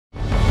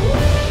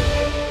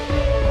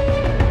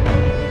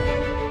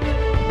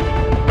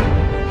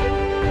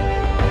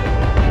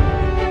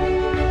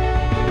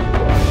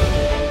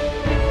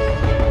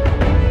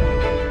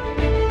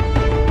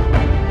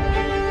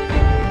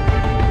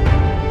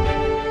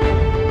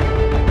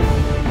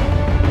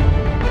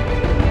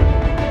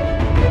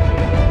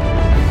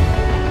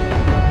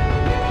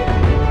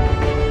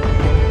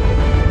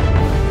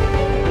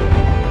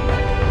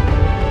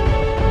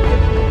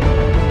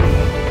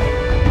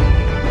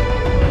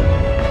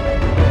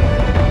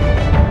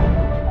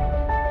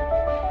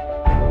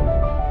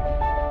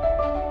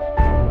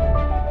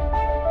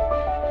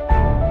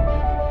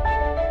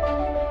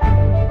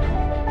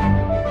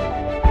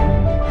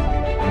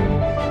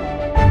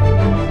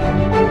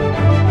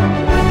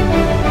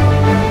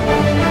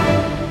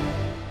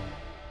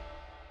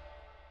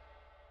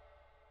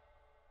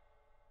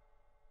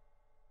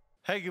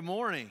Hey, good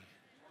morning.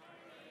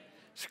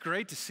 It's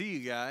great to see you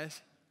guys.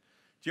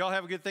 Did y'all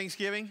have a good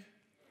Thanksgiving?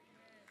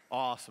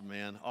 Awesome,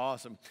 man.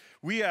 Awesome.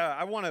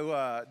 I want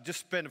to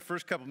just spend the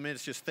first couple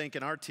minutes just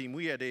thanking our team.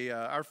 We had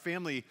our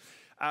family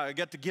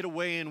got to get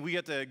away and we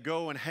got to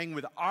go and hang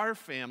with our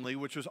family,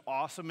 which was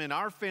awesome. And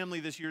our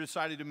family this year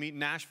decided to meet in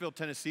Nashville,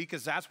 Tennessee,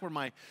 because that's where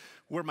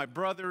my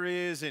brother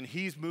is, and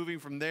he's moving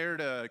from there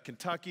to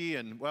Kentucky.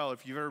 And well,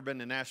 if you've ever been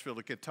to Nashville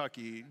to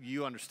Kentucky,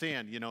 you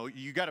understand,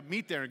 you got to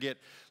meet there and get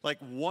like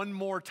one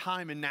more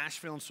time in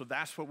Nashville. And so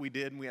that's what we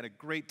did, and we had a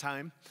great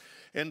time.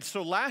 And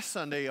so last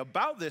Sunday,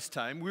 about this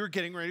time, we were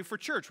getting ready for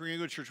church. We were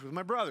going to go to church with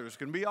my brother. It was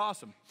going to be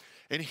awesome.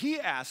 And he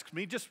asked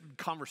me, just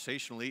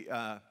conversationally,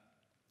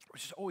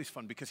 which is always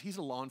fun because he's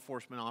a law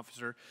enforcement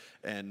officer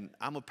and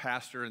I'm a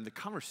pastor, and the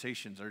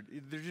conversations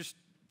they're just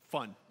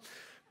fun.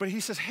 But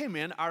he says, hey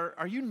man,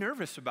 are you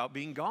nervous about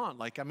being gone?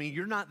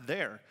 You're not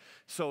there.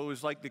 So it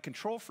was like the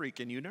control freak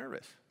in you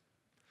nervous.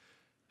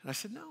 And I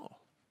said, no.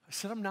 I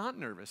said, I'm not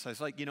nervous. I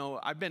was like,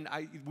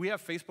 we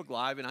have Facebook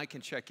Live and I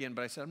can check in,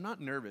 but I said, I'm not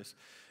nervous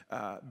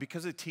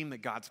because of the team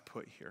that God's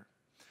put here.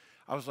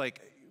 I was like,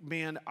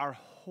 man, our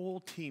whole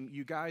team,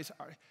 you guys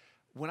are,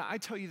 when I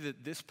tell you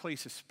that this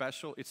place is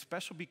special, it's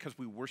special because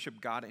we worship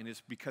God and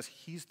it's because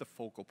He's the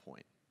focal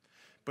point.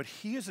 But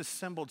He has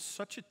assembled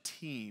such a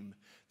team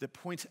that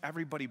points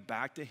everybody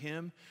back to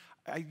Him.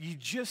 You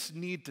just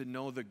need to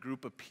know the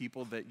group of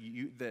people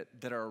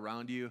that are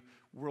around you.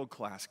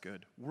 World-class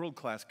good.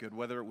 World-class good.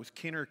 Whether it was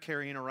Kinner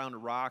carrying around a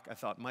rock, I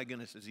thought, my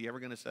goodness, is he ever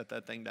going to set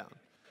that thing down?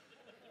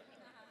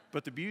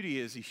 But the beauty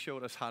is he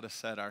showed us how to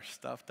set our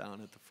stuff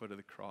down at the foot of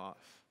the cross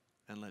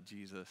and let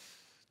Jesus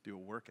do a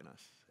work in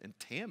us. And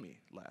Tammy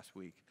last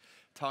week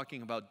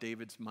talking about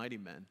David's mighty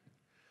men.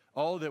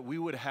 Oh, that we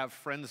would have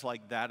friends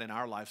like that in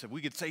our lives. If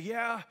we could say,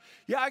 yeah,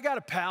 I got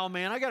a pal,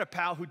 man. I got a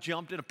pal who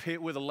jumped in a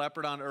pit with a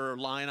leopard or a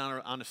lion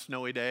on a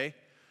snowy day.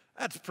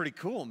 That's pretty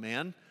cool,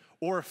 man.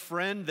 Or a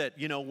friend that,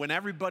 when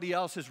everybody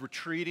else is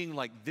retreating,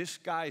 like this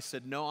guy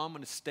said, no, I'm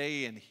going to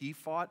stay, and he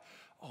fought.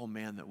 Oh,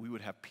 man, that we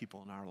would have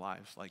people in our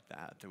lives like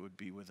that would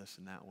be with us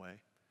in that way.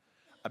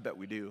 I bet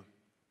we do.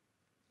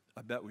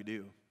 I bet we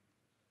do.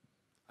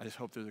 I just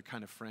hope they're the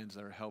kind of friends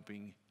that are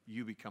helping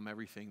you become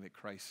everything that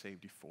Christ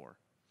saved you for.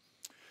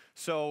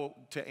 So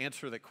to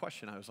answer that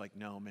question, I was like,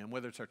 no, man,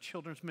 whether it's our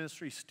children's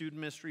ministry,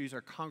 student ministries, our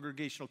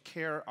congregational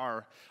care,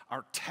 our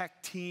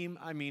tech team,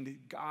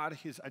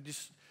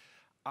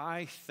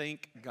 I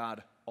thank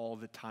God all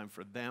the time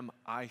for them.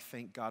 I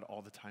thank God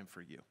all the time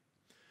for you.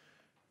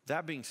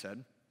 That being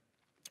said,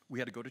 we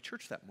had to go to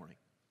church that morning.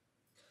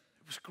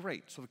 It was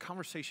great. So the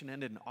conversation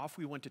ended and off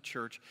we went to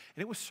church.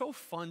 And it was so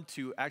fun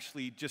to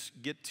actually just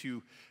get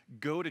to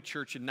go to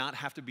church and not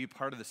have to be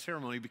part of the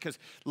ceremony, because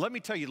let me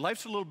tell you,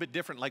 life's a little bit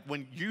different. Like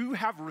when you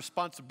have a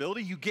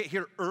responsibility, you get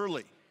here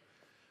early.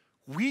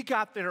 We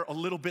got there a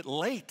little bit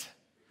late.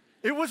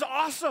 It was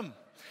awesome.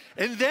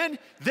 And then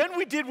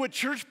we did what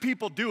church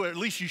people do, or at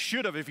least you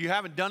should have if you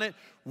haven't done it.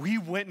 We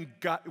went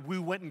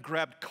and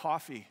grabbed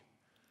coffee.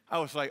 I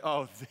was like,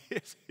 oh,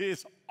 this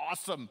is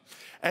awesome.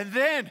 And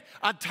then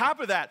on top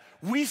of that,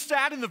 we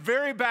sat in the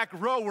very back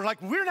row. We're like,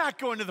 we're not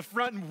going to the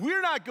front and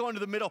we're not going to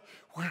the middle.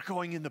 We're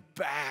going in the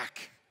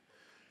back.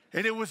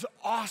 And it was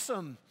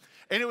awesome.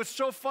 And it was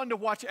so fun to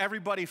watch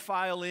everybody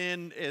file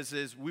in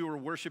as we were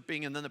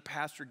worshiping, and then the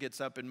pastor gets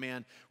up, and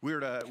man, we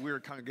were at a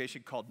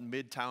congregation called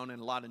Midtown,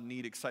 and a lot of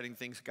neat, exciting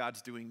things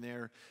God's doing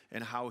there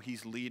and how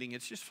He's leading.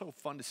 It's just so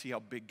fun to see how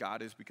big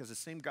God is, because the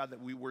same God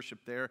that we worship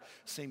there,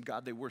 same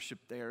God they worship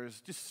there,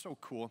 is just so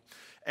cool.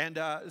 And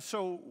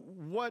so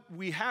what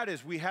we had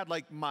is we had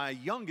like my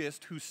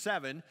youngest, who's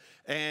 7,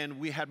 and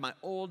we had my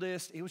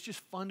oldest. It was just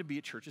fun to be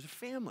at church as a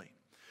family.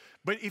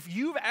 But if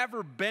you've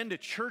ever been to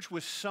church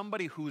with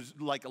somebody who's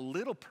like a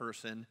little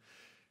person,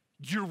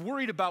 you're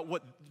worried about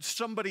what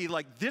somebody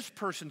like this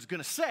person's going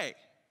to say.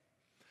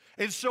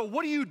 And so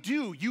what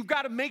do? You've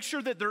got to make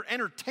sure that they're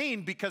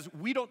entertained, because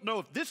we don't know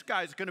if this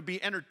guy's going to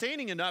be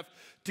entertaining enough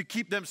to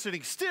keep them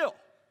sitting still.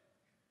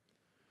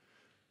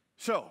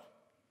 So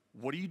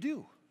what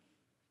do?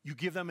 You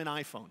give them an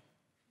iPhone.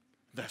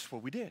 That's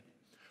what we did.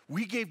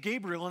 We gave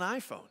Gabriel an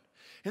iPhone.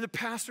 And the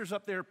pastor's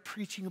up there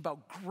preaching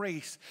about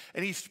grace,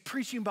 and he's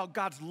preaching about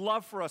God's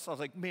love for us. I was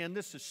like, man,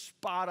 this is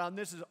spot on.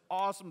 This is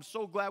awesome.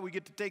 So glad we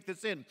get to take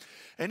this in.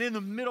 And in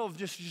the middle of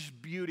just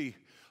beauty,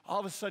 all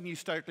of a sudden you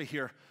start to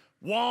hear,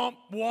 womp,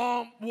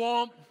 womp,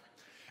 womp.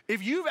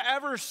 If you've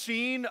ever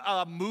seen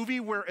a movie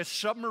where a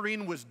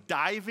submarine was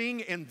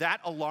diving and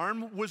that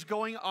alarm was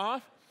going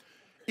off,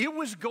 it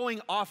was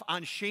going off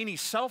on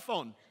Shaney's cell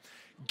phone.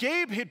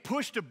 Gabe had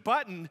pushed a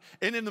button,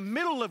 and in the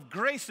middle of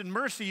grace and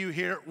mercy, you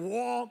hear,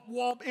 womp,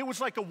 womp. It was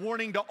like a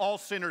warning to all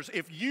sinners.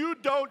 If you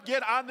don't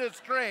get on this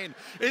train,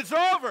 it's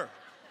over.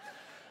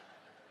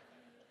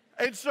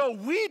 And so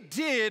we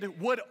did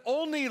what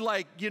only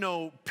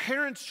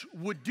parents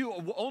would do.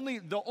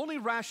 The only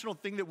rational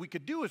thing that we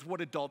could do is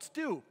what adults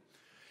do.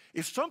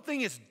 If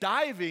something is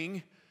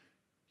diving,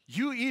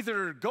 you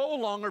either go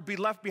along or be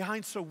left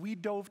behind, so we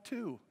dove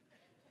too.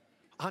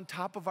 On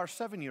top of our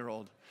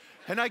 7-year-old.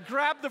 And I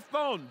grabbed the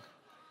phone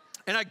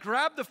And I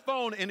grabbed the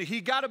phone, and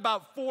he got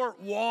about 4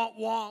 wah,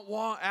 wah,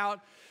 wah out,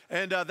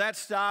 and that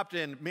stopped,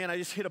 and man, I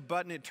just hit a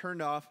button, it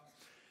turned off.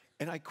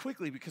 And I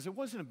quickly, because it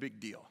wasn't a big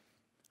deal,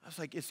 I was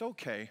like, it's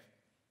okay.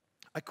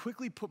 I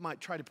quickly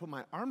tried to put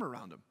my arm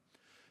around him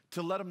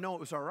to let him know it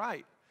was all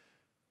right.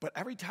 But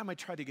every time I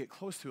tried to get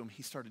close to him,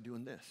 he started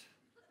doing this.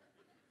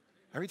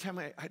 Every time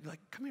I'd like,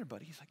 come here,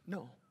 buddy. He's like,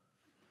 no.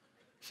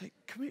 I say,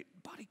 come here,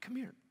 buddy, come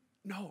here.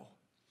 No.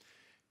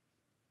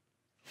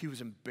 He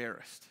was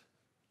embarrassed.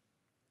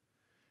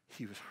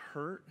 He was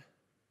hurt,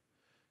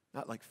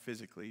 not like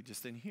physically,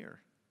 just in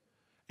here.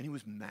 And he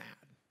was mad.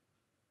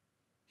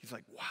 He's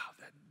like, wow,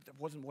 that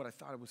wasn't what I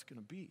thought it was going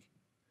to be.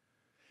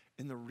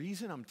 And the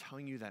reason I'm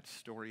telling you that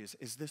story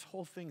is this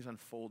whole thing's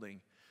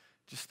unfolding.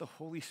 Just the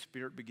Holy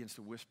Spirit begins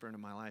to whisper into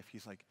my life.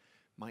 He's like,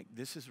 Mike,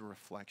 this is a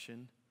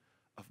reflection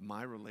of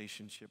my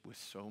relationship with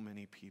so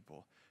many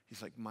people.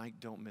 He's like, Mike,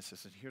 don't miss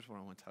this. And here's what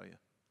I want to tell you.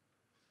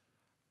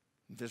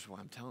 This is why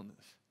I'm telling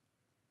this.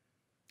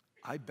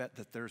 I bet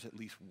that there's at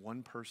least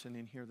one person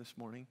in here this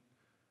morning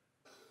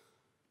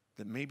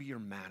that maybe you're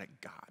mad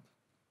at God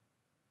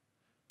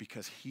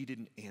because he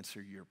didn't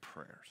answer your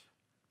prayers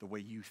the way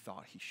you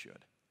thought he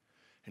should.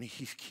 And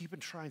he's keeping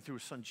trying through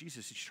his son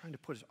Jesus. He's trying to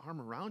put his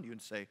arm around you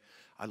and say,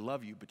 I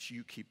love you, but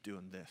you keep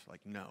doing this.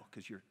 Like, no,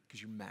 because you're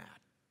mad.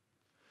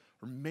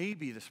 Or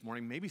maybe this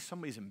morning, maybe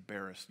somebody's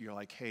embarrassed. You're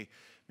like, hey,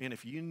 man,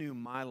 if you knew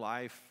my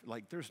life,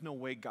 like there's no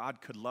way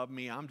God could love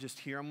me. I'm just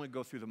here. I'm going to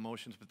go through the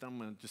motions, but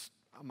then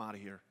I'm out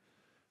of here.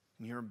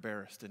 And you're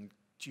embarrassed. And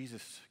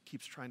Jesus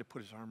keeps trying to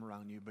put his arm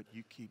around you, but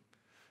you keep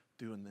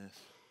doing this.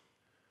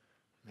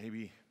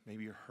 Maybe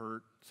you're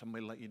hurt.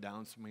 Somebody let you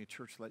down. Somebody at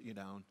church let you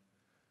down.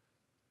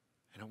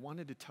 And I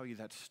wanted to tell you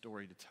that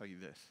story to tell you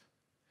this.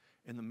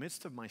 In the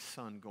midst of my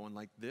son going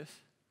like this,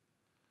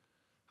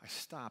 I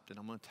stopped and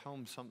I'm going to tell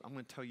him something. I'm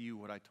going to tell you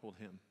what I told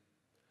him.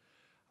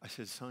 I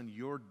said, son,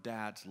 your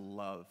dad's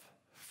love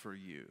for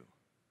you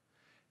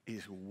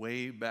is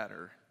way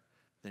better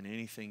than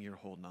anything you're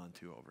holding on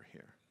to over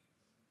here.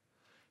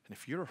 And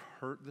if you're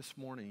hurt this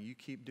morning, you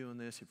keep doing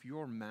this, if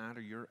you're mad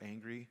or you're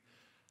angry,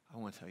 I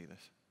want to tell you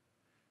this.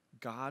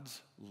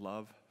 God's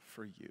love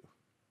for you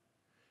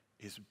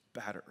is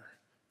better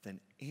than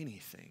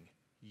anything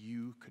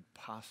you could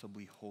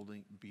possibly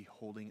be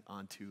holding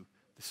onto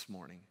this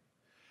morning.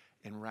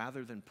 And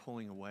rather than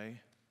pulling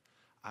away,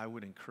 I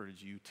would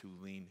encourage you to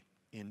lean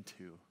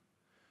into.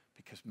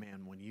 Because,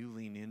 man, when you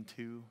lean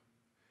into,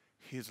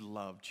 his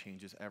love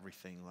changes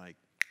everything like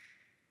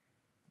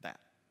that.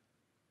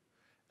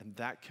 And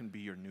that can be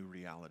your new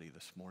reality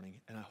this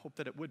morning, and I hope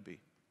that it would be.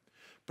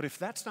 But if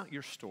that's not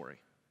your story,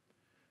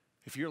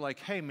 if you're like,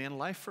 hey, man,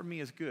 life for me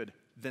is good,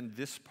 then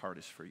this part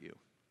is for you.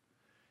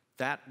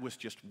 That was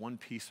just one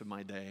piece of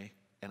my day,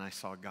 and I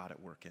saw God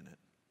at work in it.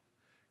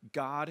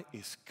 God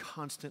is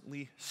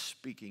constantly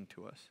speaking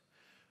to us,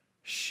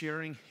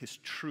 sharing his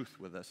truth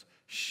with us,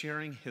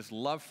 sharing his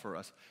love for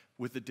us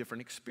with the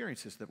different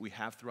experiences that we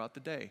have throughout the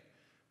day.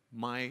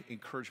 My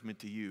encouragement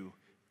to you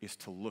is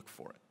to look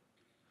for it.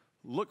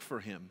 Look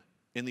for him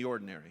in the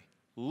ordinary.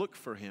 Look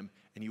for him,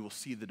 and you will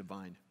see the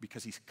divine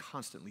because he's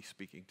constantly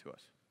speaking to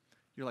us.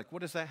 You're like,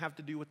 what does that have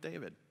to do with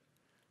David?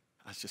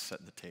 I was just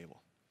setting the table.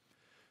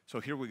 So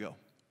here we go.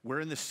 We're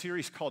in this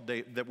series called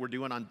that we're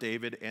doing on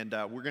David, and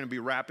we're going to be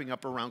wrapping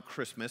up around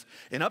Christmas.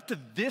 And up to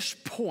this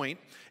point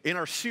in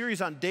our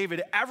series on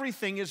David,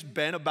 everything has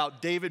been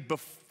about David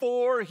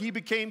before he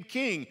became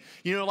king.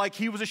 You know, like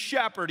he was a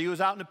shepherd. He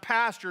was out in the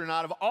pasture, and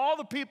out of all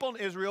the people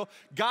in Israel,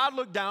 God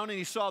looked down and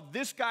he saw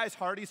this guy's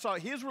heart. He saw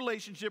his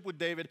relationship with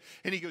David,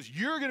 and he goes,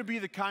 you're going to be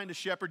the kind of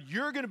shepherd,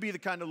 you're going to be the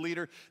kind of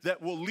leader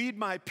that will lead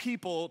my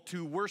people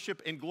to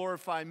worship and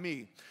glorify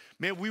me.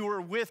 Man, we were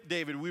with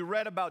David. We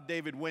read about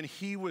David when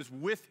he was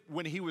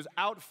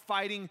out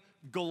fighting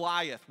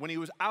Goliath, when he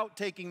was out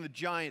taking the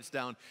giants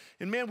down.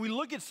 And man, we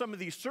look at some of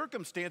these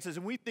circumstances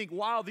and we think,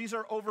 wow, these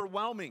are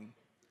overwhelming.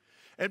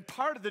 And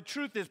part of the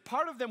truth is,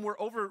 part of them were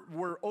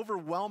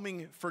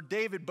overwhelming for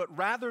David, but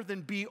rather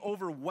than be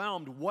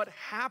overwhelmed, what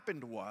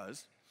happened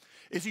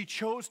is he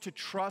chose to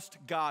trust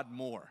God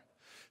more.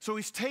 So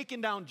he's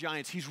taken down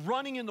giants. He's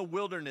running in the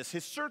wilderness.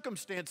 His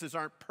circumstances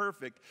aren't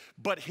perfect,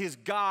 but his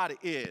God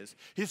is.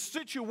 His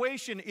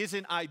situation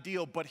isn't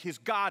ideal, but his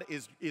God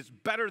is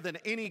better than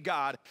any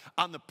God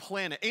on the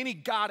planet, any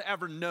God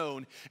ever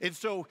known. And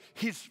so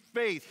his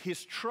faith,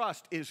 his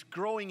trust is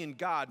growing in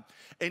God.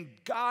 And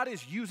God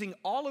is using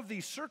all of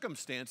these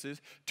circumstances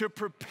to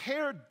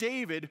prepare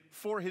David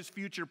for his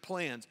future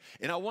plans.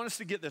 And I want us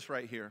to get this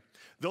right here.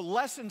 The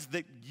lessons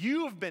that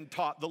you have been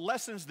taught, the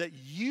lessons that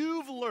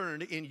you've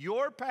learned in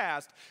your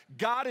past,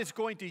 God is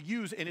going to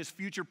use in his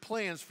future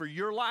plans for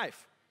your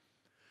life.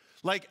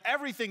 Like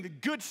everything, the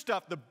good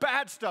stuff, the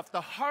bad stuff, the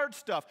hard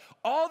stuff,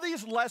 all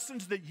these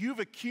lessons that you've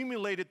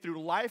accumulated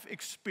through life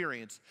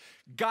experience,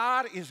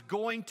 God is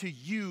going to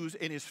use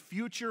in his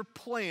future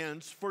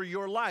plans for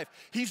your life.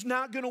 He's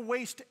not going to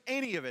waste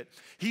any of it.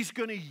 He's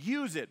going to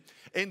use it.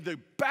 And the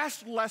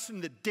best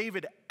lesson that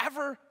David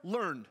ever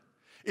learned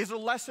is a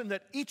lesson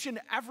that each and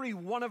every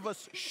one of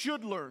us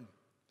should learn.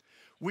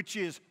 which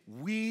is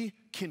we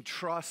can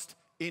trust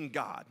in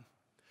God.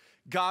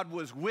 God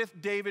was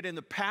with David in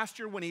the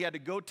pasture when he had to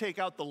go take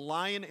out the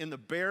lion and the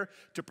bear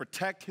to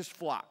protect his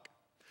flock.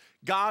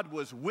 God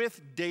was with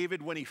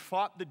David when he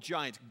fought the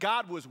giants.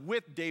 God was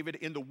with David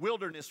in the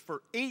wilderness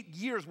for 8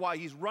 years while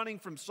he's running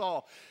from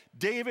Saul.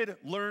 David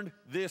learned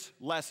this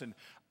lesson.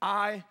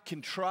 I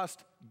can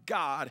trust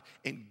God,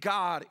 and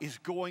God is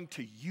going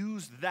to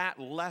use that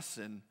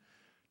lesson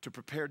to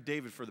prepare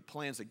David for the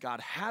plans that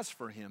God has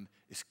for him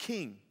as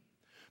king.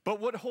 But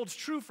what holds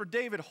true for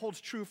David holds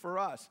true for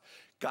us.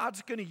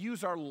 God's going to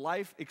use our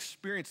life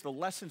experience, the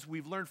lessons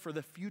we've learned for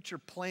the future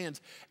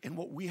plans, and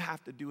what we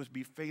have to do is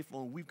be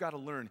faithful, and we've got to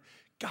learn,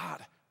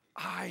 God,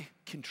 I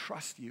can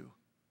trust you.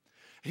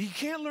 And you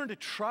can't learn to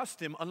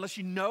trust him unless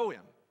you know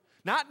him.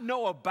 Not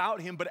know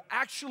about him, but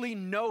actually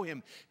know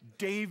him.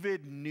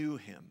 David knew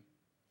him.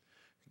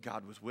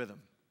 God was with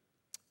him.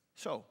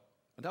 So,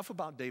 enough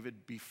about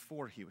David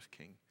before he was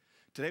king.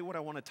 Today what I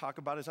want to talk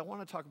about is I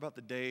want to talk about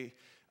the day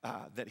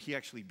that he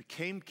actually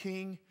became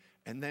king,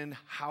 and then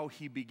how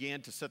he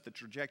began to set the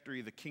trajectory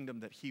of the kingdom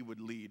that he would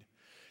lead.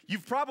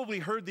 You've probably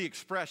heard the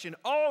expression,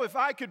 oh, if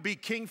I could be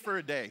king for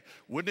a day.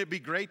 Wouldn't it be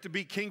great to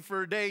be king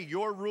for a day?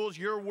 Your rules,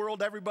 your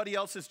world, everybody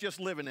else is just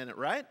living in it,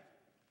 right?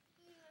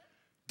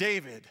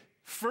 David,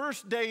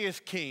 first day as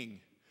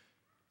king,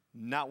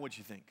 not what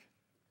you think.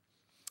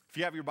 If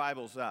you have your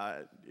Bibles,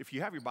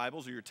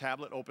 or your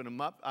tablet, open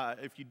them up.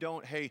 If you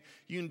don't, hey,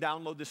 you can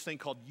download this thing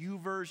called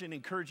YouVersion.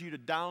 Encourage you to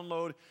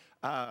download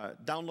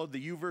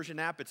the YouVersion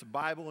app. It's a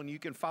Bible, and you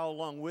can follow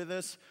along with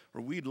us, or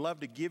we'd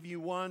love to give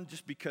you one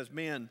just because,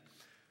 man,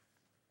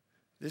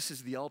 this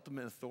is the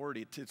ultimate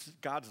authority. It's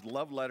God's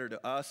love letter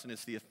to us, and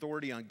it's the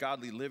authority on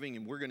godly living,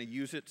 and we're going to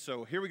use it.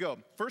 So here we go.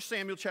 1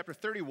 Samuel chapter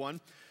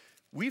 31,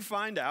 we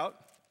find out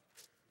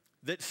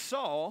that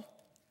Saul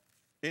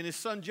and his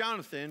son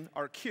Jonathan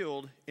are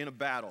killed in a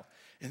battle.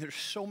 And there's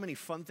so many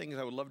fun things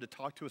I would love to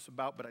talk to us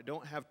about, but I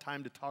don't have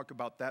time to talk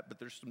about that, but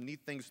there's some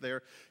neat things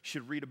there. You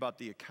should read about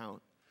the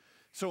account.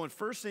 So in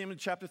 1 Samuel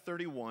chapter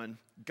 31,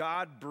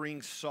 God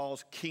brings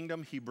Saul's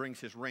kingdom. He brings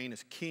his reign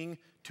as king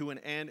to an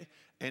end.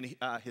 And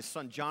his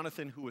son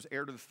Jonathan, who was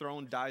heir to the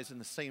throne, dies in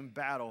the same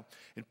battle.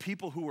 And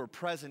people who were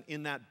present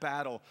in that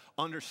battle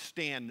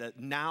understand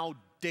that now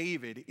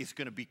David is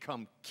going to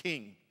become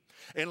king.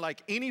 And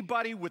like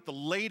anybody with the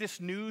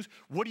latest news,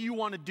 what do you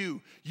want to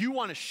do? You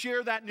want to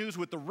share that news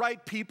with the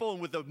right people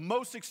and with the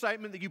most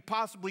excitement that you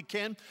possibly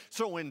can.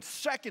 So in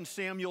 2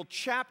 Samuel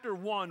chapter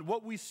 1,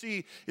 what we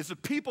see is the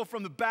people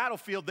from the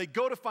battlefield, they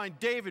go to find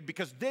David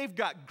because they've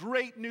got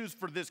great news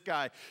for this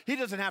guy. He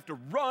doesn't have to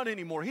run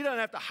anymore. He doesn't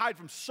have to hide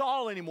from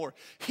Saul anymore.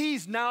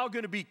 He's now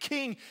going to be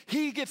king.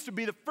 He gets to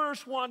be the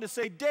first one to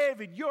say,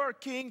 David, you're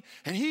king.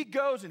 And he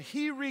goes and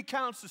he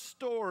recounts the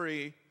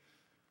story.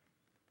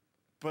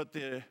 But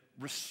the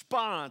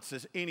response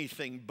is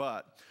anything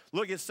but.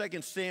 Look at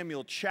 2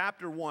 Samuel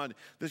chapter 1.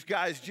 This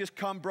guy's just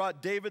come,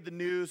 brought David the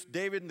news.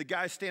 David and the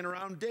guys stand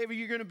around. David,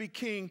 you're going to be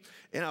king.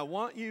 And I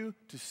want you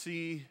to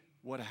see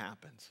what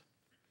happens.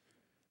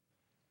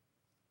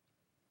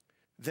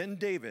 Then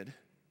David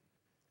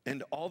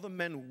and all the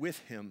men with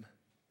him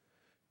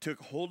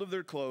took hold of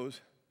their clothes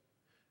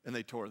and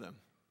they tore them.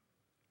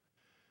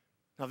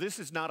 Now this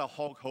is not a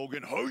Hulk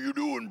Hogan, how you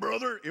doing,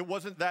 brother? It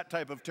wasn't that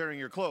type of tearing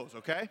your clothes,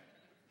 okay?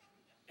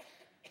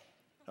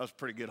 That was a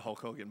pretty good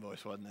Hulk Hogan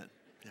voice, wasn't it?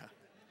 Yeah.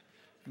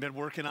 Been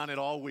working on it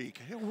all week.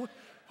 Hey, what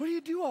do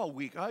you do all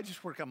week? I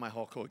just work on my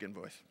Hulk Hogan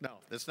voice. No,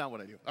 that's not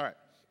what I do. All right.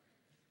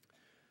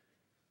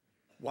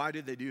 Why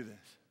did they do this?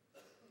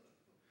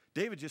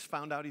 David just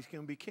found out he's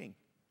going to be king.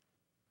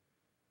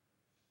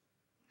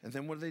 And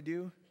then what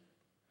do?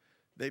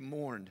 They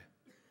mourned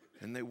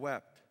and they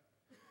wept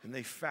and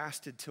they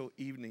fasted till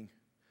evening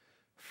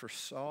for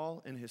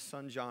Saul and his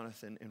son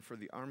Jonathan and for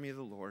the army of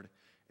the Lord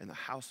and the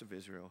house of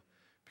Israel,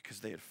 because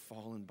they had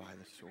fallen by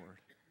the sword.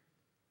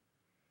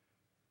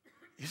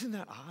 Isn't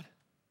that odd?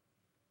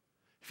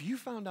 If you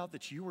found out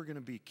that you were going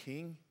to be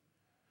king,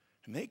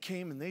 and they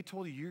came and they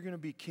told you you're going to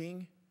be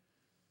king,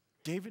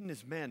 David and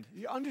his men,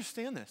 you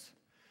understand this.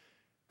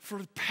 For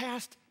the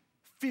past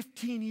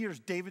 15 years,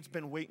 David's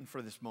been waiting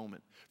for this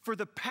moment. For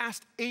the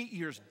past 8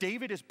 years,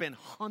 David has been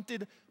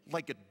hunted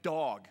like a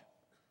dog.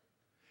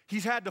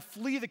 He's had to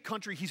flee the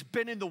country. He's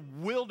been in the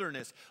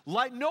wilderness.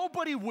 Like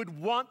nobody would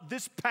want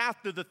this path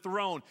to the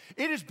throne.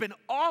 It has been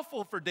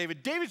awful for David.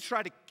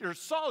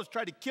 Saul has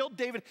tried to kill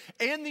David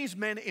and these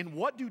men. And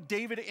what do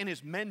David and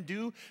his men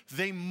do?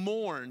 They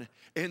mourn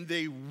and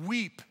they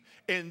weep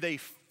and they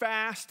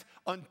fast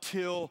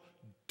until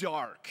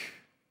dark.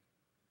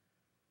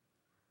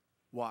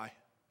 Why?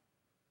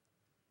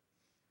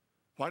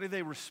 Why do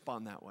they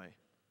respond that way?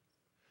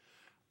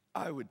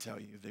 I would tell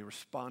you they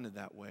responded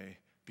that way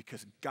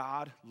because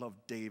God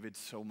loved David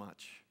so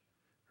much.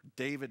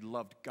 David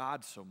loved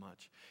God so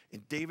much.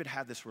 And David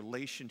had this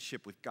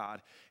relationship with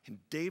God. And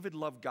David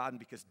loved God. And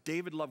because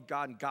David loved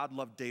God and God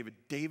loved David,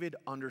 David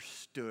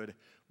understood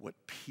what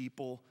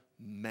people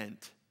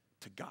meant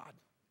to God.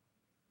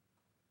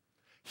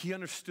 He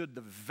understood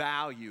the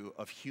value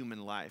of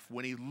human life.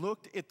 When he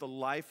looked at the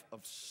life of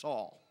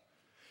Saul,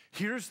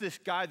 Here's this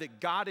guy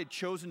that God had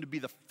chosen to be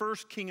the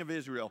first king of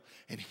Israel,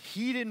 and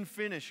he didn't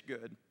finish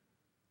good.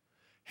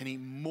 And he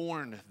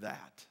mourned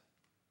that.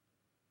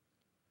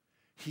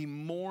 He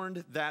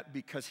mourned that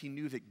because he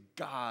knew that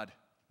God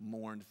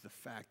mourned the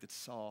fact that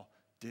Saul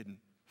didn't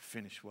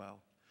finish well.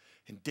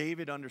 And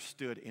David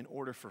understood in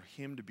order for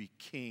him to be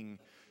king,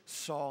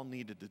 Saul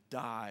needed to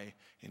die.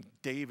 And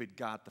David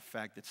got the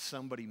fact that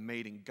somebody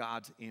made in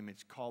God's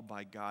image, called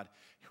by God,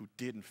 who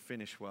didn't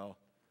finish well,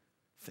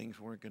 things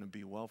weren't going to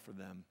be well for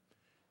them.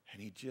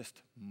 And he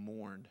just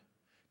mourned.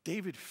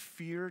 David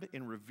feared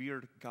and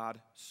revered God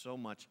so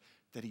much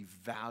that he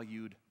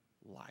valued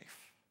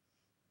life.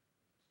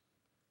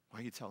 Why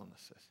are you telling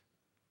us this?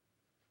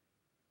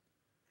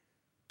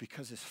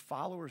 Because as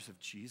followers of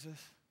Jesus,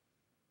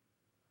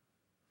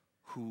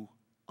 who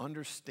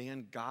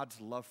understand God's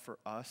love for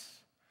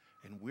us,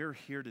 and we're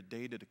here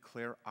today to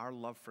declare our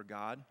love for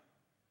God,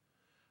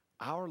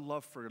 our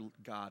love for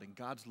God and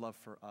God's love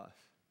for us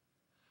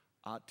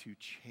ought to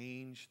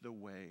change the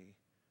way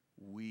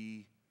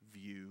we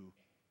view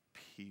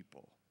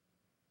people.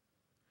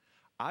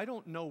 I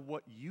don't know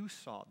what you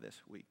saw this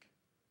week,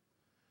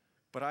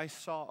 but I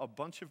saw a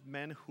bunch of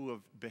men who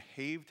have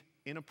behaved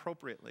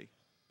inappropriately.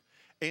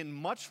 And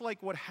much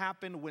like what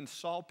happened when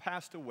Saul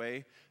passed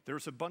away,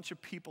 there's a bunch of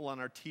people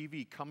on our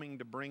TV coming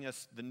to bring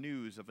us the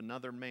news of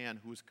another man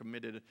who's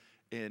committed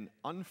an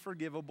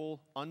unspeakable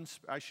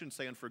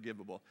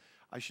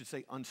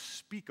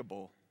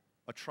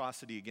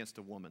atrocity against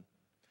a woman.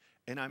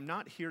 And I'm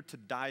not here to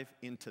dive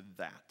into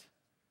that.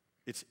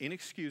 It's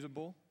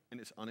inexcusable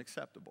and it's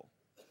unacceptable.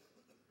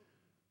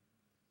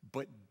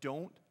 But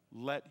don't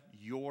let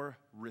your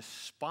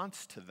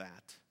response to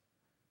that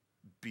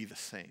be the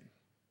same.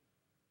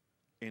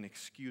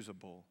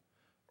 Inexcusable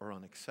or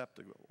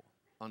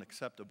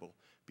unacceptable,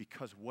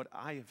 because what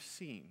I have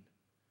seen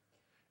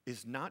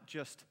is not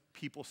just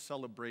people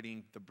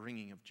celebrating the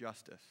bringing of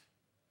justice,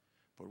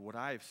 but what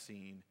I have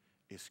seen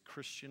is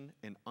Christian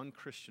and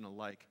unchristian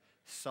alike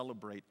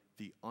celebrate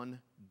the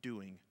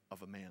undoing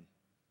of a man.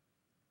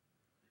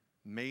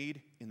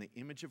 Made in the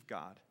image of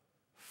God,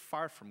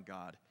 far from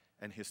God,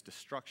 and his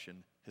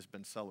destruction has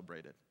been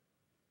celebrated.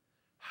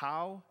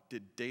 How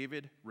did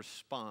David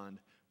respond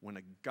when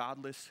a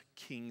godless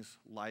king's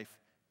life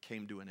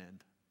came to an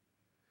end?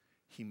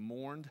 He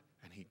mourned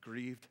and he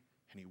grieved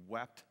and he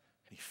wept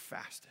and he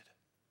fasted.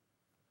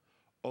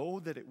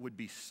 Oh, that it would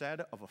be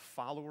said of a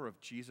follower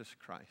of Jesus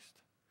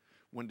Christ,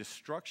 when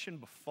destruction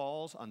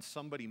befalls on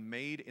somebody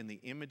made in the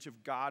image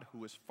of God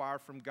who is far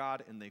from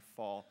God and they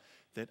fall,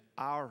 that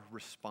our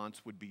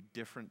response would be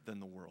different than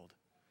the world.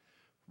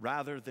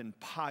 Rather than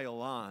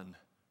pile on,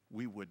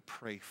 we would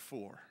pray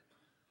for.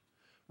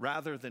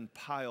 Rather than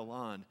pile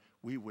on,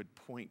 we would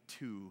point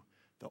to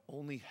the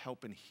only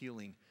help and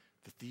healing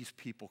that these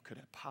people could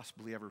have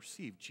possibly ever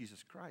received,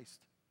 Jesus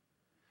Christ.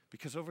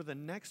 Because over the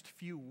next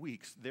few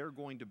weeks, they're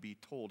going to be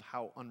told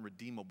how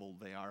unredeemable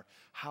they are,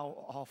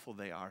 how awful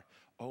they are.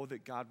 Oh,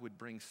 that God would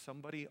bring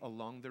somebody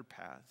along their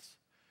paths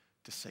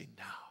to say,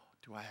 now,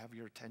 do I have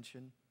your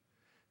attention?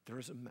 There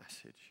is a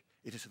message.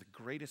 It is the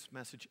greatest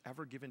message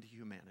ever given to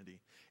humanity.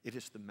 It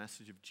is the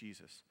message of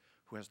Jesus,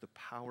 who has the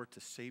power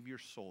to save your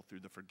soul through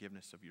the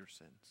forgiveness of your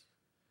sins.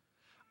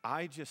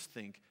 I just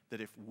think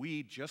that if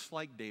we, just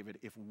like David,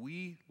 if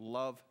we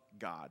love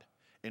God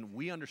and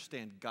we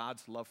understand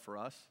God's love for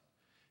us,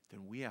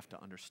 then we have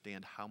to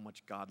understand how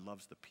much God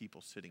loves the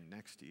people sitting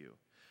next to you,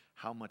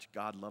 how much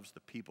God loves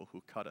the people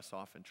who cut us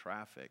off in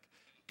traffic,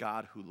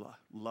 God who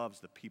loves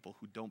the people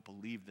who don't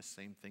believe the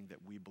same thing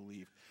that we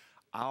believe.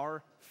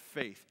 Our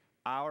faith,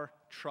 our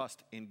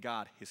trust in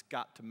God has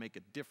got to make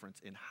a difference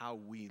in how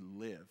we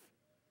live,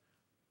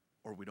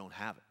 or we don't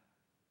have it.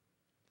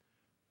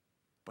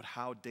 But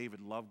how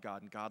David loved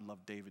God and God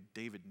loved David,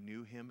 David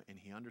knew him and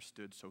he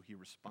understood, so he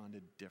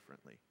responded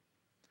differently.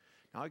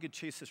 Now I could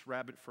chase this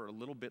rabbit for a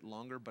little bit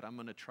longer, but I'm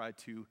going to try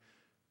to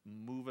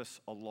move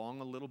us along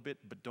a little bit.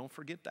 But don't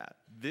forget that.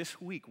 This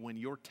week, when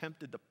you're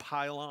tempted to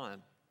pile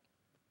on,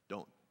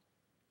 don't.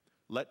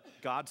 Let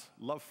God's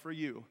love for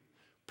you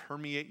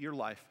permeate your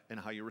life and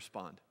how you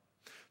respond.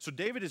 So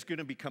David is going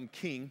to become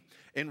king,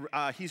 and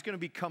he's going to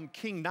become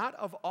king not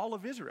of all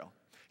of Israel.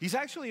 He's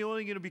actually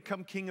only going to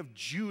become king of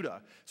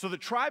Judah. So the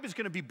tribe is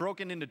going to be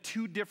broken into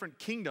two different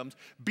kingdoms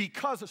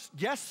because,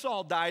 yes,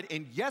 Saul died,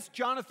 and yes,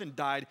 Jonathan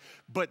died,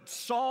 but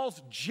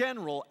Saul's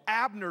general,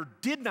 Abner,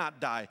 did not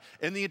die,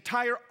 and the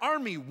entire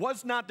army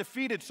was not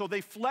defeated, so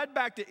they fled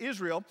back to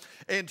Israel,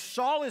 and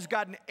Saul has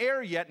got an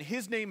heir yet, and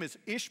his name is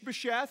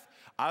Ishbosheth.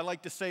 I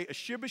like to say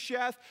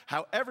Ishbosheth.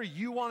 However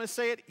you want to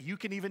say it, you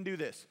can even do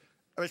this.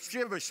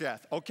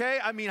 Ishbosheth, okay?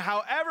 I mean,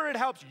 however it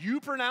helps you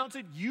pronounce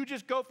it, you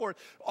just go for it.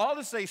 All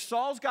to say,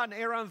 Saul's got an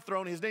heir on the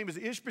throne. His name is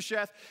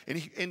Ishbosheth,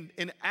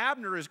 and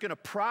Abner is going to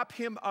prop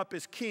him up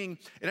as king.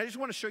 And I just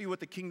want to show you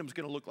what the kingdom's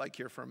going to look like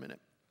here for a minute.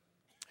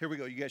 Here we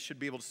go. You guys should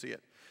be able to see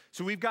it.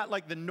 So we've got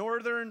like the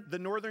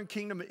northern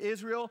kingdom of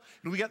Israel,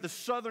 and we got the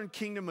southern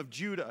kingdom of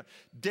Judah.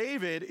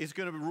 David is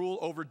going to rule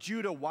over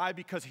Judah. Why?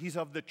 Because he's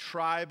of the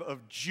tribe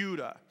of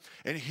Judah.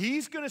 And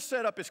he's going to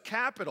set up his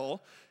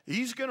capital.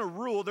 He's going to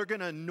rule. They're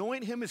going to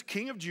anoint him as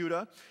king of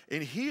Judah,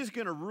 and he is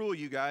going to rule,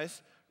 you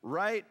guys,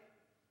 right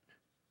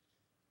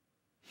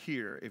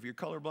here. If you're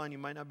colorblind, you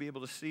might not be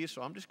able to see,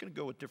 so I'm just going to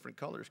go with different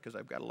colors because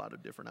I've got a lot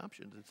of different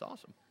options. It's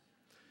awesome.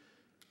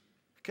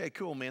 Okay,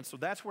 cool, man. So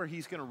that's where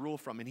he's going to rule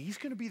from, and he's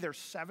going to be there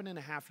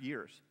 7.5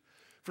 years.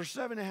 For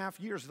 7.5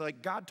 years,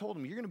 like God told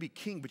him, you're going to be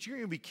king, but you're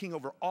going to be king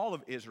over all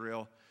of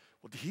Israel.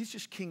 Well, he's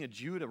just king of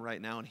Judah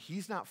right now, and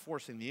he's not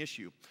forcing the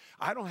issue.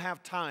 I don't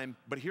have time,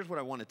 but here's what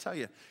I want to tell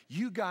you.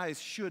 You guys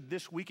should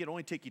this week, it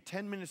only take you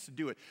 10 minutes to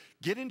do it.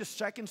 Get into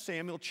 2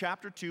 Samuel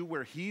chapter 2,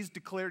 where he's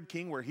declared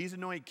king, where he's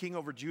anointed king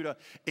over Judah,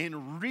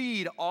 and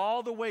read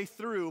all the way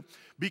through,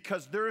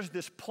 because there's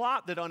this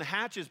plot that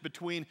unhatches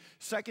between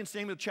 2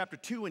 Samuel chapter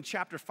 2 and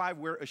chapter 5,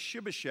 where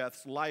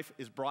Ishbosheth's life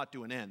is brought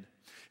to an end.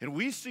 And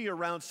we see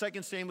around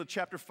 2 Samuel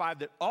chapter 5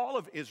 that all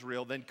of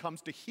Israel then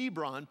comes to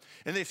Hebron,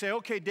 and they say,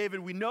 okay, David,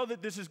 we know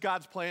that this is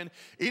God's plan.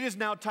 It is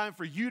now time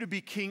for you to be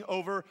king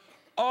over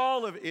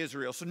all of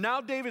Israel. So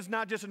now David's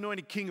not just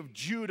anointed king of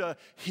Judah,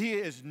 he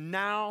is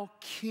now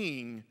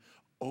king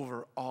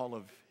over all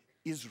of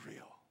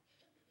Israel.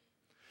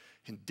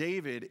 And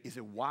David is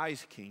a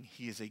wise king.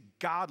 He is a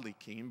godly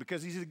king. And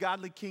because he's a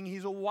godly king,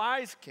 he's a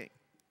wise king.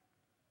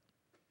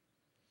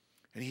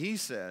 And he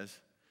says,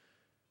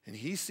 and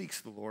he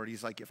seeks the Lord.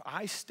 He's like, if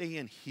I stay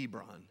in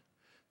Hebron,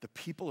 the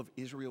people of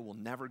Israel will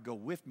never go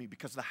with me,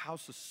 because the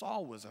house of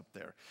Saul was up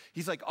there.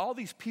 He's like, all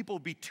these people will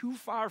be too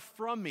far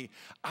from me.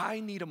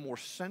 I need a more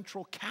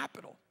central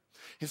capital.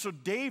 And so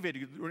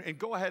David, and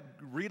go ahead,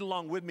 read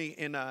along with me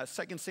in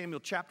 2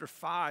 Samuel chapter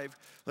 5.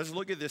 Let's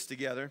look at this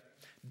together.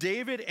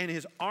 David and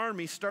his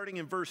army, starting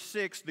in verse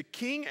 6, the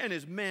king and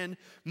his men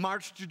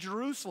marched to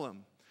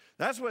Jerusalem.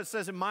 That's what it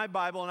says in my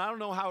Bible, and I don't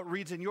know how it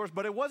reads in yours,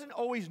 but it wasn't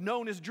always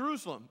known as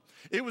Jerusalem.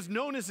 It was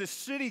known as this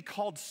city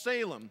called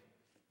Salem.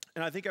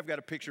 And I think I've got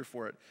a picture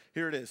for it.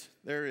 Here it is.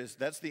 There it is.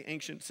 That's the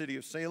ancient city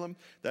of Salem.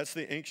 That's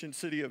the ancient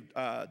city of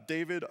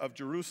David of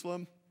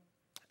Jerusalem.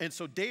 And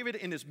so David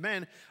and his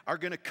men are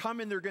going to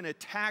come and they're going to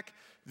attack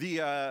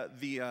the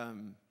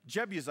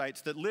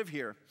Jebusites that live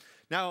here.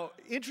 Now,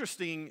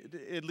 interesting,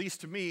 at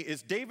least to me,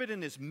 is David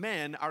and his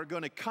men are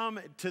going to come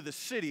to the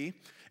city,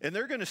 and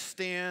they're going to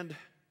stand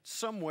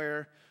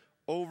somewhere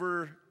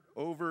over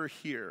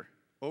here,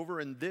 over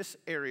in this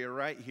area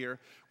right here,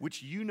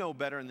 which you know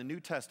better in the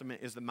New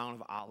Testament is the Mount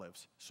of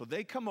Olives. So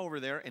they come over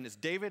there, and as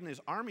David and his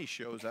army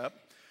shows up,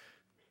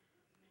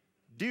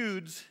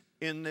 dudes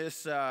in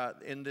this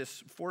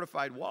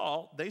fortified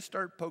wall, they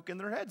start poking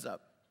their heads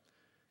up.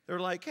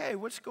 They're like, hey,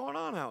 what's going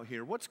on out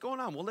here? What's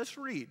going on? Well, let's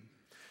read.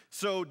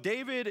 So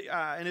David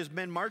and his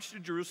men marched to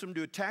Jerusalem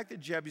to attack the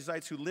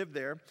Jebusites who lived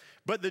there.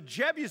 But the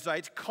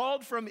Jebusites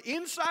called from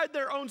inside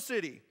their own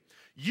city,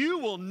 you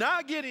will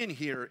not get in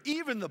here.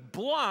 Even the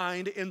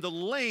blind and the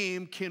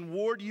lame can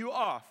ward you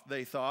off,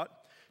 they thought.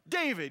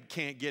 David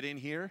can't get in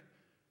here.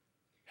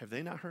 Have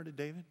they not heard of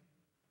David?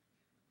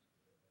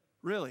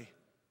 Really?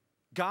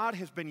 God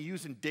has been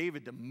using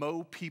David to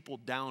mow people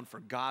down for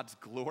God's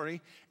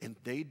glory, and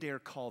they dare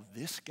call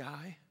this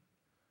guy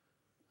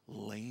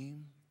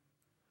lame,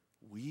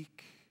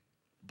 weak,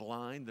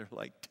 blind. They're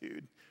like,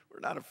 dude,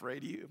 we're not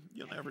afraid of you.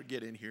 You'll never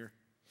get in here.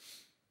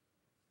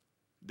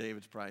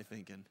 David's probably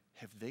thinking,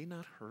 have they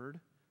not heard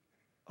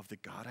of the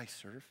God I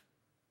serve?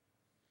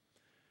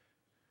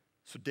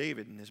 So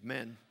David and his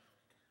men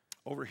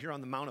over here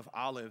on the Mount of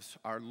Olives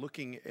are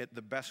looking at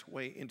the best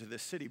way into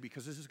this city,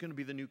 because this is going to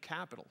be the new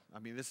capital. I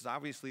mean, this is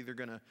obviously this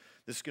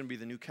is going to be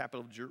the new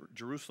capital of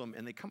Jerusalem,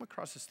 and they come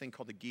across this thing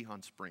called the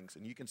Gihon Springs,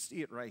 and you can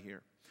see it right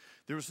here.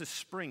 There was this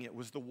spring. It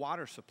was the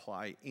water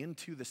supply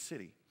into the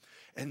city,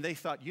 and they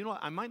thought, you know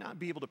what, I might not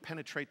be able to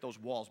penetrate those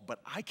walls, but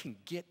I can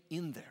get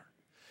in there.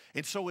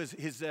 And so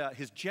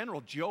his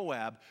general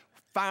Joab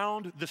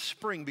found the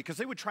spring, because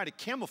they would try to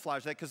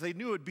camouflage that because they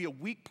knew it would be a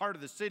weak part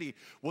of the city.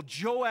 Well,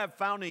 Joab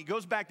found it. He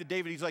goes back to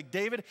David. He's like,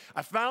 David,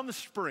 I found the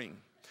spring.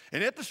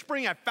 And at the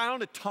spring, I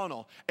found a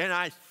tunnel. And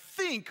I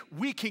think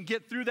we can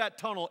get through that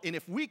tunnel. And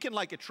if we can,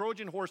 like a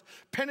Trojan horse,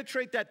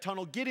 penetrate that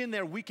tunnel, get in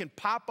there, we can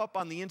pop up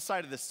on the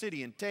inside of the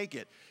city and take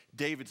it.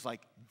 David's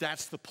like,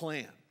 that's the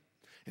plan.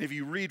 And if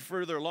you read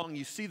further along,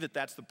 you see that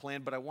that's the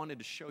plan, but I wanted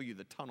to show you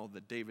the tunnel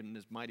that David and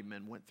his mighty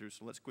men went through,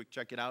 so let's quick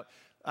check it out.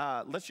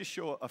 Let's just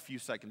show a few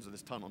seconds of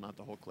this tunnel, not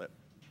the whole clip.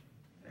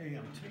 Hey,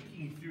 I'm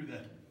taking you through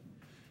that.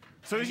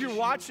 So as you're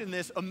watching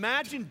this,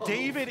 imagine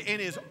David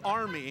and his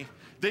army.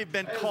 They've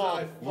been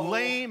called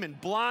lame and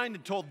blind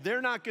and told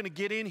they're not going to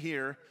get in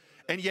here,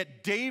 and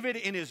yet David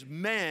and his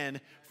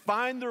men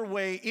find their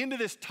way into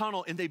this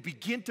tunnel, and they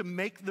begin to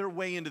make their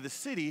way into the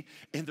city,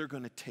 and they're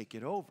going to take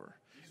it over.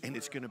 And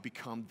it's going to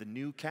become the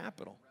new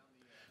capital.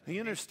 Now,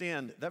 you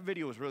understand, that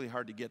video was really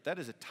hard to get. That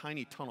is a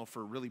tiny tunnel for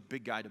a really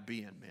big guy to be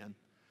in, man.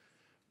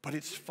 But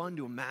it's fun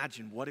to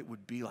imagine what it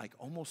would be like,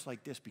 almost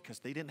like this, because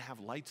they didn't have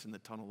lights in the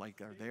tunnel like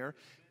they're there.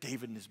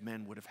 David and his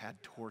men would have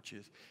had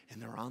torches,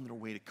 and they're on their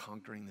way to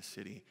conquering the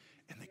city,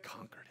 and they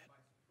conquered it.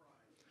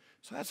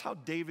 So that's how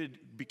David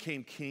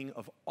became king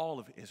of all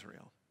of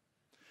Israel.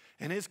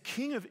 And as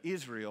king of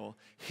Israel,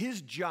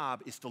 his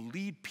job is to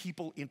lead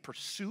people in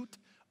pursuit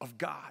of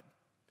God.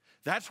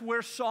 That's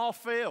where Saul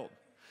failed.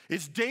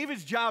 It's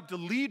David's job to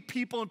lead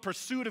people in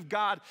pursuit of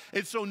God.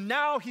 And so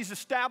now he's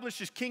established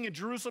as king of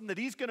Jerusalem, that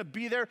he's going to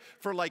be there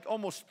for like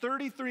almost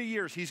 33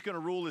 years. He's going to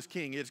rule as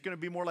king. It's going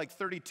to be more like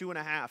 32 and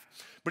a half.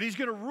 But he's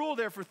going to rule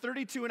there for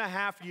 32 and a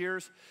half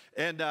years.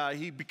 And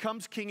he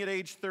becomes king at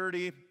age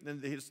 30.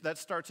 And that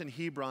starts in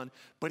Hebron.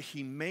 But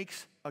he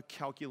makes a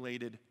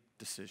calculated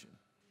decision.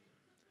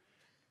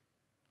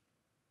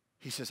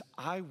 He says,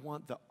 I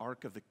want the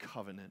Ark of the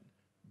Covenant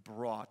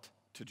brought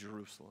to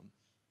Jerusalem.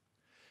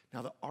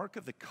 Now, the Ark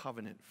of the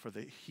Covenant for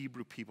the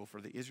Hebrew people, for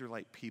the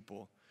Israelite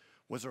people,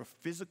 was a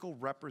physical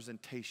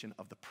representation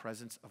of the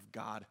presence of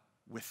God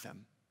with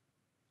them.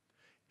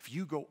 If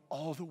you go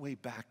all the way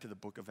back to the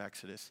book of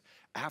Exodus,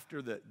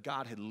 after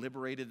God had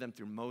liberated them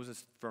through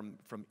Moses from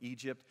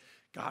Egypt,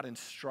 God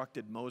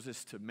instructed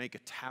Moses to make a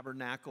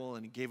tabernacle,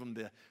 and he gave him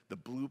the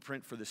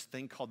blueprint for this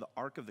thing called the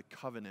Ark of the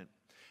Covenant.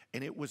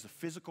 And it was a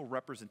physical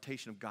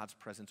representation of God's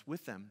presence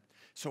with them.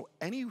 So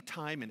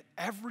anytime and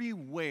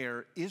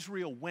everywhere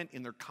Israel went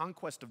in their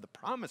conquest of the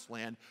promised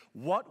land,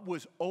 what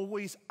was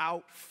always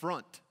out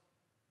front?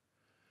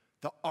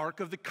 The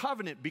Ark of the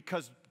Covenant,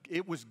 because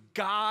it was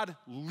God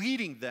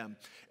leading them.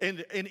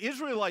 And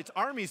Israelites'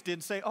 armies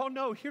didn't say, oh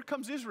no, here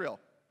comes Israel.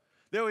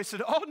 They always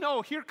said, oh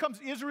no, here comes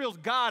Israel's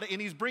God,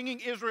 and he's bringing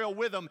Israel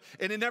with him,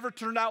 and it never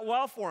turned out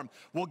well for him.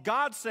 Well,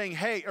 God's saying,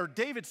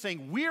 David's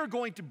saying, we are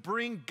going to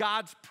bring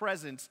God's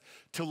presence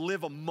to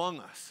live among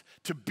us,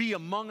 to be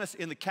among us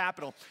in the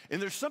capital. And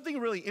there's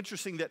something really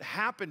interesting that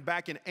happened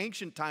back in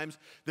ancient times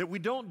that we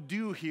don't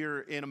do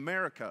here in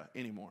America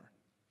anymore.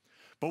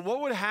 But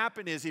what would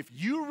happen is, if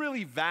you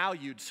really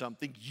valued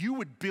something, you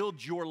would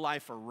build your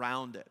life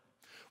around it.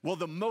 Well,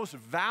 the most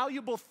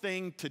valuable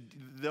possession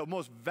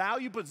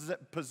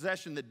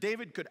that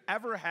David could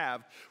ever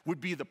have would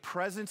be the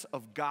presence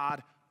of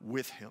God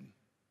with him.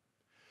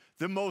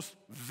 The most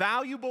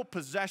valuable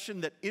possession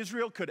that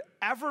Israel could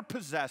ever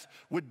possess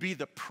would be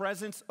the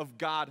presence of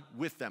God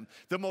with them.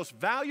 The most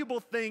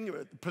valuable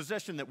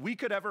possession that we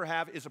could ever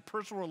have is a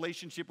personal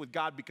relationship with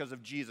God because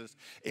of Jesus.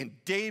 And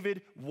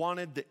David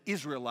wanted the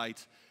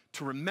Israelites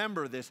to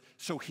remember this,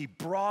 so he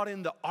brought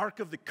in the Ark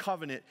of the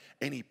Covenant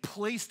and he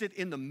placed it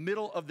in the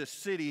middle of the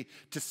city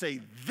to say,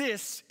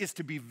 this is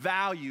to be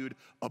valued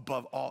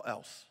above all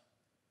else.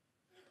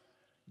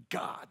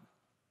 God.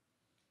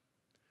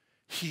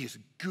 He is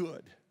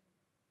good.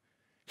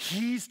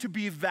 He's to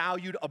be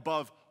valued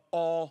above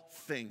all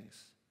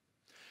things.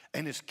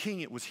 And as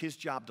king, it was his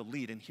job to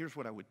lead. And here's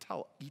what I would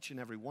tell each and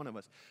every one of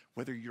us.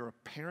 Whether you're a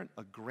parent,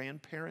 a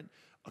grandparent,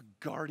 a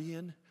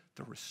guardian,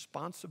 the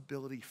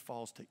responsibility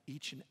falls to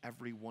each and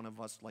every one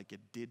of us like it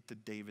did to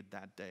David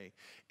that day.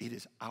 It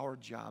is our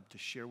job to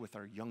share with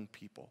our young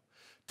people,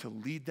 to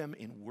lead them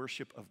in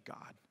worship of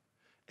God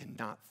and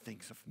not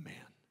things of man.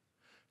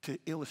 To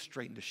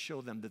illustrate and to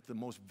show them that the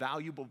most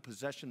valuable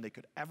possession they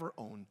could ever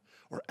own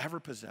or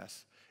ever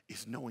possess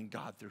is knowing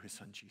God through his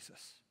son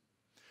Jesus.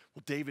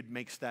 Well, David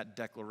makes that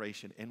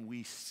declaration, and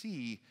we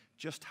see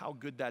just how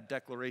good that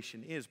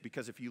declaration is,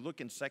 because if you look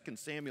in 2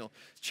 Samuel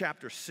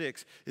chapter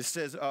 6, it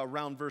says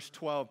around verse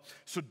 12,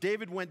 so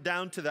David went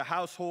down to the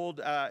household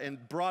and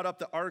brought up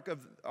the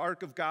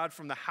ark of God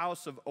from the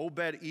house of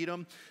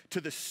Obed-Edom to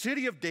the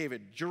city of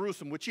David,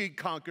 Jerusalem, which he had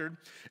conquered.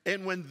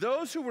 And when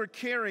those who were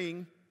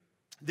carrying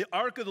the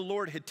ark of the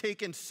Lord had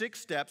taken 6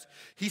 steps,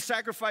 he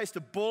sacrificed a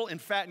bull and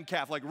fattened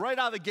calf, like right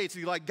out of the gates.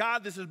 He's like,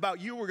 God, this is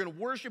about you. We're going to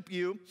worship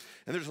you.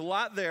 And there's a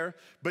lot there.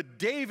 But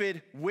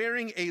David,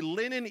 wearing a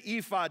linen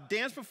ephod,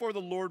 danced before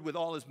the Lord with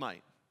all his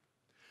might.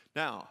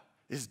 Now,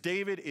 as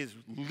David is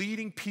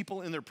leading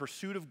people in their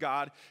pursuit of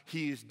God,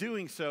 he is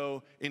doing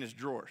so in his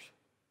drawers.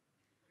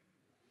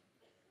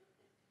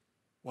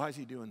 Why is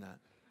he doing that?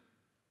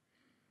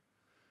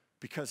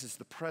 Because as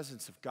the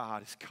presence of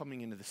God is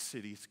coming into the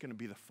city, it's going to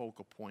be the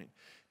focal point.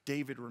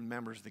 David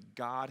remembers that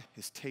God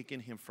has taken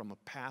him from a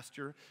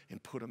pasture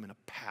and put him in a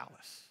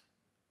palace.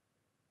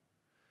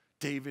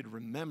 David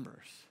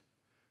remembers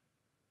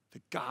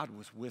that God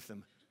was with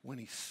him when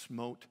he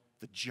smote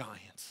the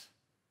giants.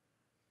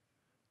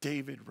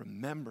 David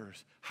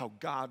remembers how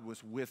God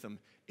was with him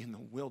in the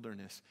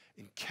wilderness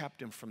and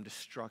kept him from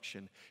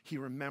destruction. He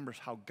remembers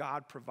how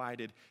God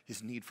provided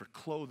his need for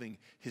clothing,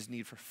 his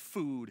need for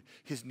food,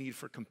 his need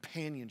for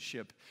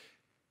companionship,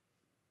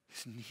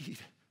 his need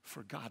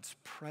for God's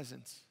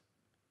presence.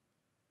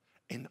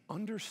 And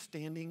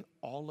understanding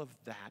all of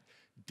that,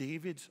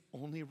 David's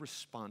only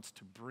response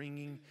to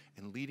bringing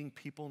and leading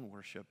people in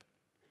worship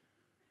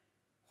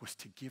was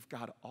to give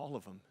God all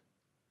of them.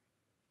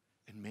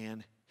 And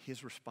man,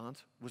 his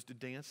response was to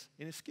dance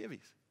in his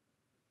skivvies.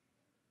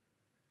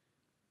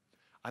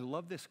 I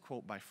love this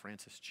quote by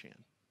Francis Chan.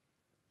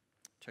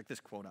 Check this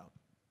quote out.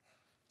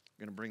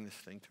 going to bring this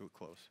thing to a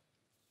close.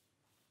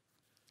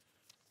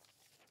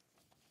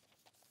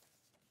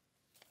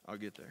 I'll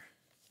get there.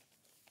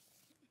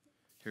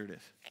 Here it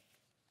is.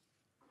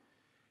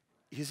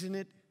 Isn't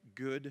it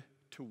good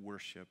to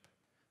worship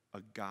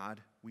a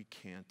God we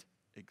can't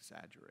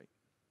exaggerate?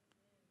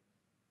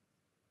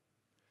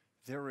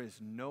 There is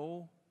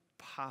no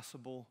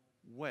possible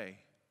way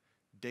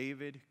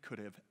David could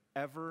have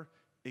ever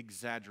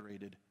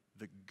exaggerated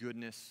the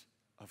goodness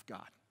of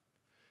God,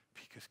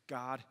 because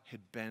God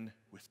had been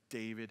with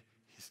David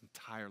his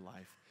entire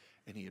life,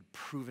 and he had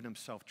proven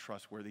himself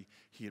trustworthy.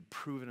 He had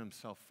proven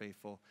himself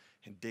faithful,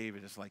 and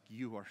David is like,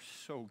 you are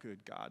so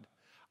good, God.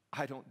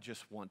 I don't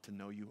just want to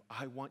know you.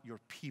 I want your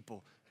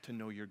people to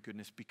know your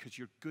goodness, because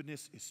your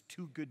goodness is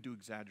too good to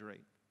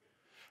exaggerate.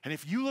 And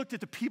if you looked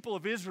at the people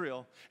of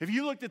Israel, if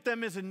you looked at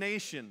them as a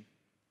nation,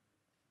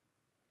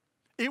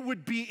 it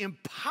would be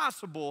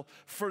impossible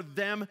for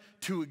them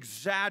to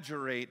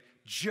exaggerate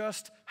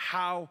just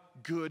how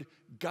good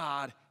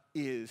God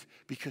is,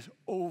 because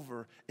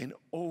over and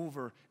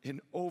over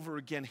and over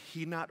again,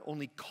 he not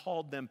only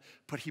called them,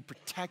 but he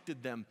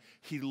protected them.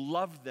 He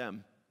loved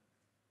them,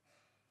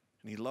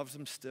 and he loves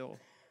them still.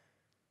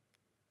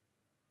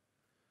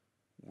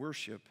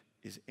 Worship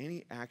is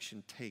any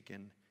action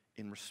taken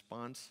in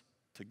response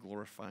to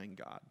glorifying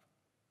God.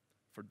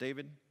 For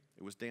David,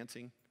 it was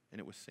dancing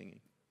and it was singing.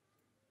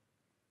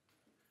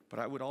 But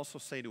I would also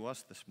say to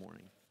us this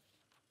morning,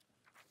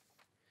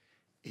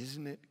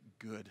 isn't it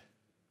good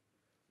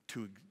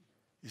to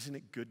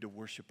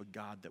worship a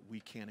God that we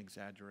can't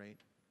exaggerate?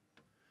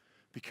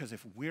 Because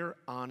if we're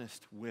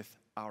honest with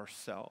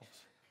ourselves,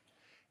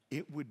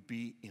 it would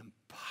be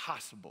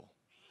impossible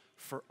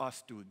for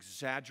us to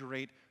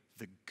exaggerate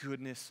the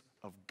goodness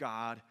of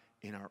God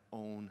in our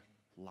own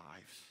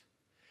lives.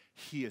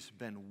 He has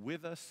been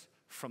with us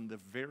from the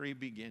very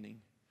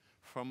beginning,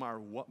 from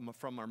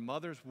our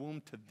mother's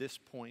womb to this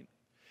point.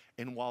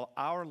 And while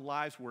our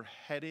lives were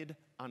headed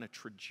on a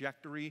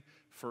trajectory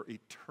for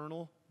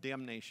eternal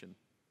damnation,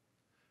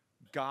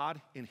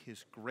 God, in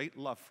his great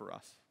love for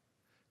us,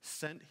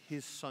 sent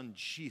his son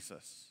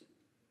Jesus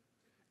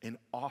and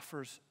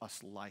offers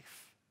us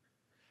life.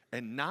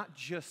 And not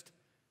just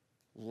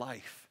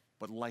life,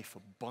 but life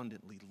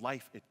abundantly,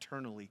 life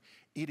eternally.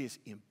 It is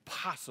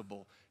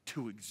impossible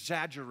to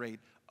exaggerate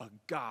a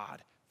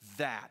God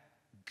that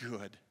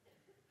good.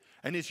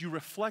 And as you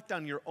reflect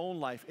on your own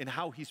life and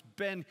how he's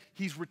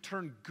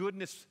returned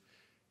goodness,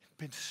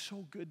 been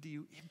so good to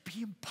you, it'd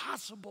be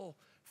impossible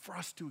for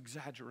us to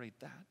exaggerate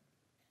that.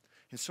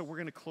 And so we're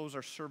going to close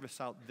our service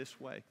out this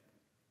way.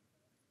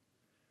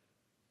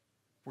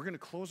 We're going to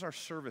close our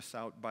service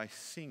out by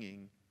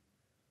singing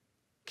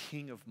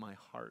King of My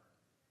Heart.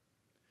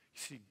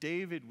 You see,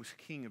 David was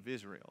king of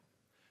Israel,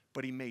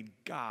 but he made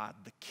God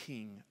the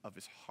king of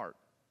his heart.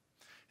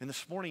 And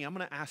this morning, I'm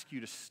going to ask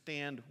you to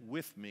stand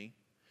with me,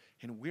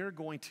 and we're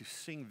going to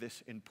sing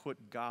this and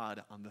put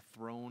God on the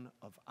throne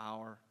of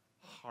our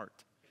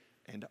heart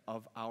and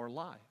of our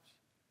lives.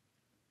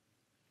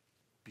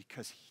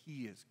 Because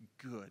he is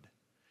good,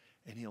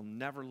 and he'll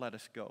never let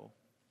us go.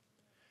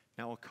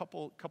 Now, a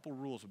couple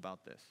rules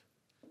about this.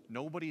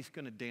 Nobody's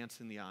going to dance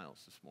in the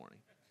aisles this morning.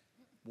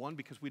 One,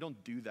 because we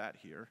don't do that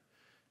here.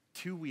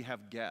 Two, we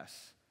have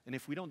guests. And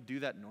if we don't do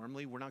that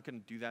normally, we're not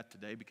going to do that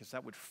today, because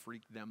that would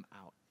freak them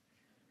out.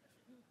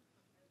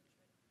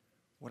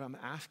 What I'm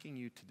asking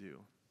you to do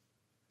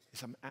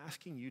is I'm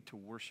asking you to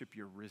worship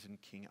your risen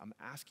King. I'm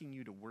asking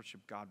you to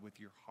worship God with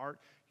your heart,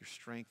 your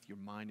strength, your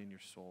mind, and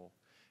your soul.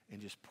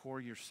 And just pour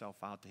yourself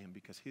out to him,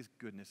 because his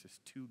goodness is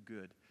too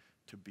good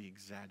to be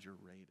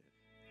exaggerated.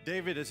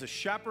 David, as a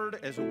shepherd,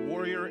 as a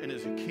warrior, and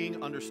as a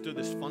king, understood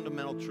this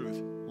fundamental truth.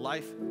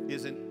 Life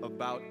isn't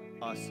about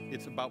us.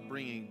 It's about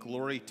bringing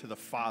glory to the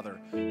Father.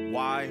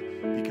 Why?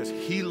 Because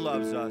he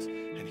loves us,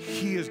 and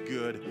he is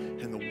good,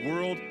 and the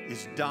world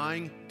is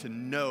dying to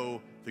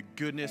know the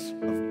goodness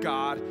of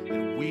God,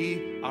 and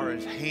we are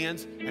his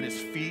hands and his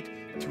feet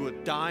to a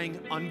dying,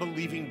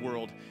 unbelieving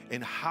world.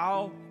 And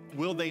how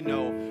will they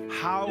know?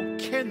 How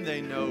can they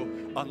know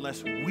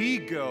unless we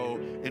go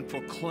and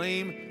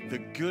proclaim the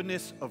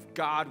goodness of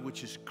God,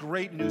 which is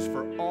great news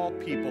for all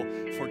people,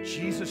 for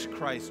Jesus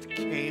Christ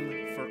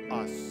came for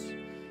us.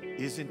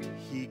 Isn't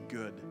he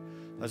good?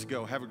 Let's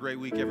go. Have a great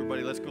week,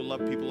 everybody. Let's go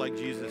love people like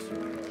Jesus.